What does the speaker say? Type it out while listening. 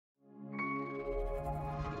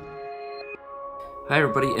Hi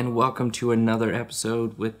everybody and welcome to another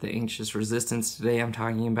episode with the Anxious Resistance. Today I'm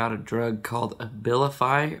talking about a drug called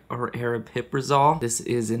Abilify or aripiprazole. This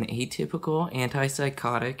is an atypical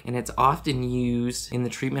antipsychotic and it's often used in the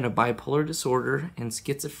treatment of bipolar disorder and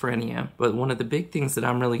schizophrenia. But one of the big things that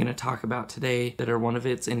I'm really going to talk about today that are one of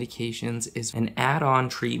its indications is an add-on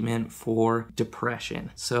treatment for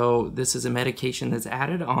depression. So this is a medication that's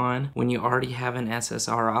added on when you already have an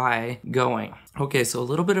SSRI going. Okay, so a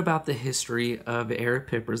little bit about the history of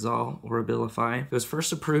aripiprazole or Abilify. It was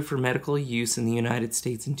first approved for medical use in the United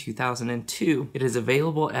States in 2002. It is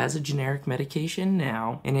available as a generic medication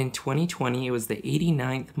now, and in 2020 it was the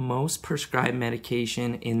 89th most prescribed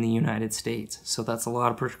medication in the United States. So that's a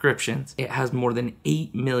lot of prescriptions. It has more than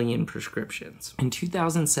 8 million prescriptions. In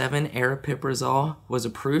 2007, aripiprazole was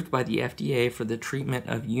approved by the FDA for the treatment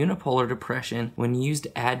of unipolar depression when used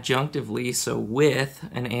adjunctively, so with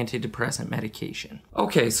an antidepressant medication.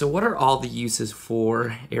 Okay, so what are all the uses for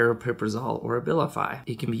aripiprazole or Abilify?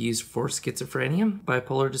 It can be used for schizophrenia,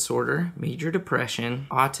 bipolar disorder, major depression,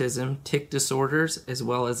 autism, tic disorders, as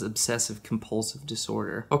well as obsessive compulsive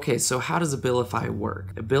disorder. Okay, so how does Abilify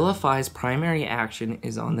work? Abilify's primary action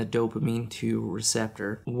is on the dopamine 2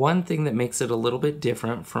 receptor. One thing that makes it a little bit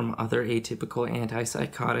different from other atypical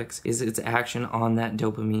antipsychotics is its action on that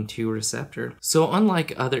dopamine 2 receptor. So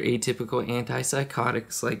unlike other atypical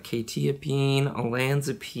antipsychotics like quetiapine,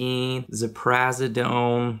 olanzapine, ziprasidone,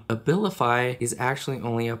 Abilify is actually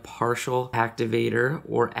only a partial activator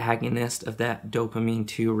or agonist of that dopamine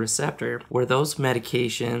 2 receptor, where those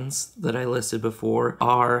medications that I listed before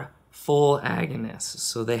are full agonists.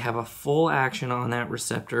 So they have a full action on that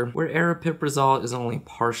receptor, where aripiprazole is only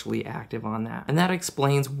partially active on that. And that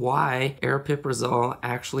explains why aripiprazole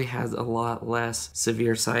actually has a lot less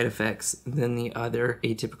severe side effects than the other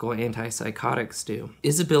atypical antipsychotics do.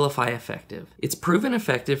 Is Abilify effective? It's proven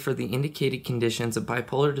effective for the indicated conditions of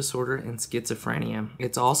bipolar disorder and schizophrenia.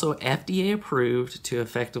 It's also FDA approved to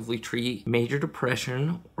effectively treat major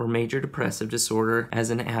depression or major depressive disorder as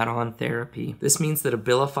an add-on therapy. This means that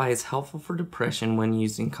Abilify is helpful for depression when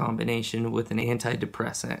used in combination with an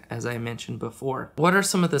antidepressant, as I mentioned before. What are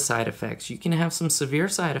some of the side effects? You can have some severe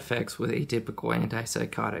side effects with atypical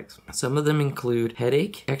antipsychotics. Some of them include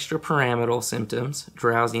headache, extrapyramidal symptoms,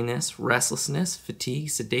 drowsiness, restlessness, fatigue,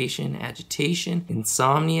 sedation, agitation,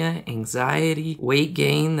 insomnia, anxiety, weight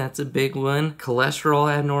gain, that's a big one, cholesterol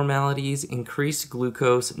abnormalities, increased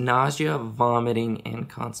glucose, nausea, vomiting, and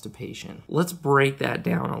constipation. Let's break that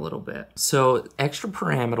down a little bit. So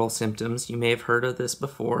extrapyramidal symptoms, you may have heard of this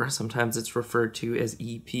before, sometimes it's referred to as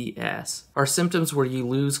EPS, are symptoms where you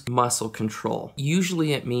lose muscle control.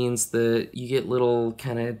 Usually it means that you get little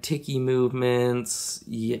kind of ticky movements,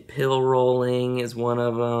 you get pill rolling is one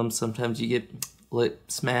of them, sometimes you get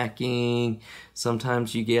lip smacking,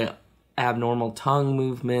 sometimes you get abnormal tongue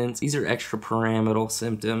movements. These are extrapyramidal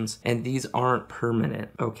symptoms, and these aren't permanent,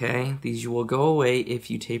 okay? These will go away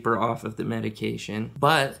if you taper off of the medication,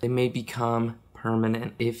 but they may become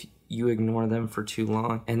permanent if you ignore them for too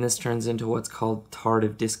long, and this turns into what's called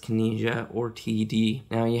tardive dyskinesia or TD.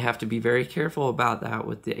 Now you have to be very careful about that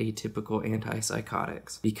with the atypical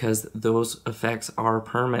antipsychotics because those effects are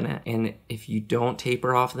permanent, and if you don't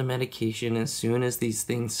taper off the medication as soon as these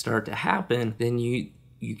things start to happen, then you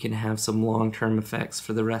can have some long-term effects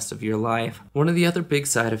for the rest of your life. One of the other big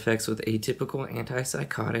side effects with atypical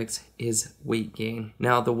antipsychotics is weight gain.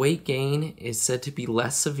 Now, the weight gain is said to be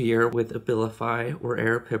less severe with Abilify or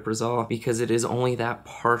aripiprazole because it is only that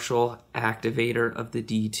partial activator of the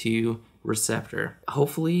D2 receptor.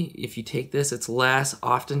 Hopefully, if you take this, it's less.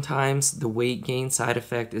 Oftentimes, the weight gain side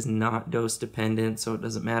effect is not dose dependent, so it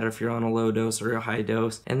doesn't matter if you're on a low dose or a high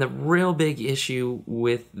dose. And the real big issue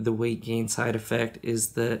with the weight gain side effect is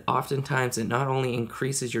that oftentimes it not only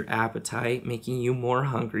increases your appetite, making you more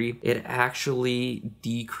hungry, it actually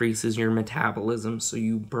decreases your metabolism, so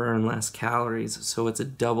you burn less calories. So it's a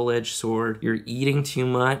double-edged sword. You're eating too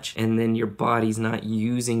much, and then your body's not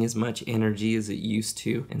using as much energy as it used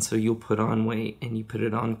to, and so you'll put on weight, and you put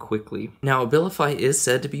it on quickly. Now, Abilify is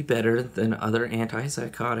said to be better than other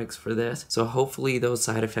antipsychotics for this, so hopefully those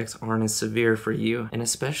side effects aren't as severe for you, and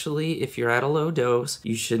especially if you're at a low dose,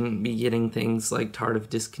 you shouldn't be getting things like tardive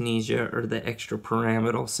dyskinesia or the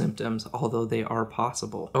extrapyramidal symptoms, although they are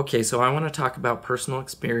possible. Okay, so I want to talk about personal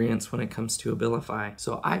experience when it comes to Abilify.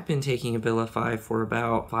 So I've been taking Abilify for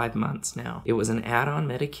about 5 months now. It was an add-on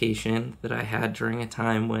medication that I had during a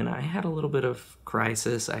time when I had a little bit of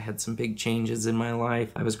crisis. I had some big changes in my life.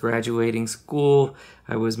 I was graduating school,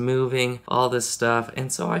 I was moving, all this stuff,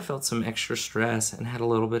 and so I felt some extra stress and had a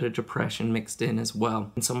little bit of depression mixed in as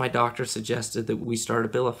well. And so my doctor suggested that we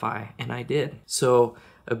start Abilify, and I did. So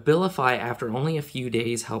Abilify, after only a few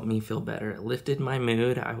days, helped me feel better. It lifted my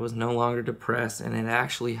mood, I was no longer depressed, and it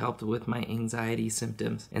actually helped with my anxiety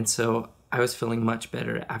symptoms. And so I was feeling much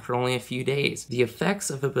better after only a few days. The effects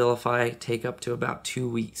of Abilify take up to about 2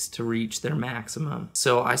 weeks to reach their maximum.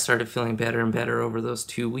 So I started feeling better and better over those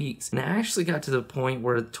 2 weeks. And I actually got to the point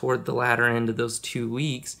where toward the latter end of those 2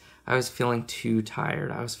 weeks, I was feeling too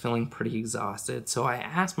tired. I was feeling pretty exhausted. So I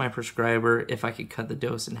asked my prescriber if I could cut the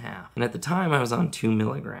dose in half. And at the time I was on 2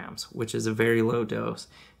 milligrams, which is a very low dose.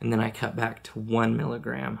 And then I cut back to 1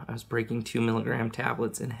 milligram. I was breaking 2 milligram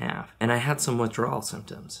tablets in half. And I had some withdrawal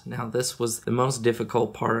symptoms. Now this was the most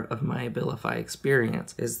difficult part of my Abilify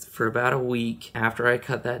experience, is for about a week after I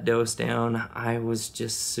cut that dose down, I was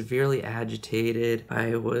just severely agitated.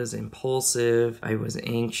 I was impulsive, I was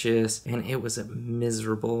anxious, and it was a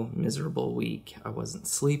miserable week. I wasn't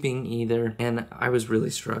sleeping either, and I was really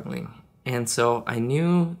struggling. And so I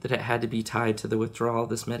knew that it had to be tied to the withdrawal of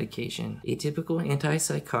this medication. Atypical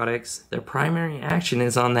antipsychotics, their primary action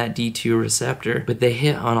is on that D2 receptor, but they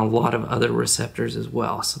hit on a lot of other receptors as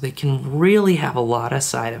well. So they can really have a lot of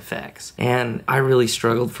side effects. And I really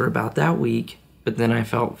struggled for about that week, but then I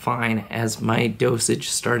felt fine as my dosage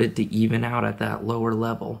started to even out at that lower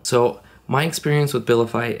level. So my experience with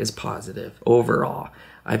Abilify is positive overall.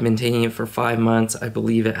 I've been taking it for 5 months. I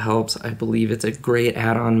believe it helps. I believe it's a great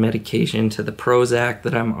add-on medication to the Prozac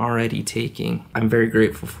that I'm already taking. I'm very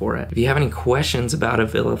grateful for it. If you have any questions about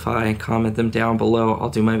Abilify, comment them down below.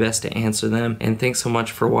 I'll do my best to answer them. And thanks so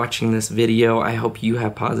much for watching this video. I hope you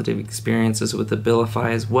have positive experiences with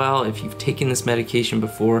Abilify as well. If you've taken this medication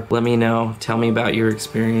before, let me know. Tell me about your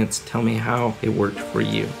experience. Tell me how it worked for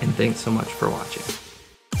you. And thanks so much for watching.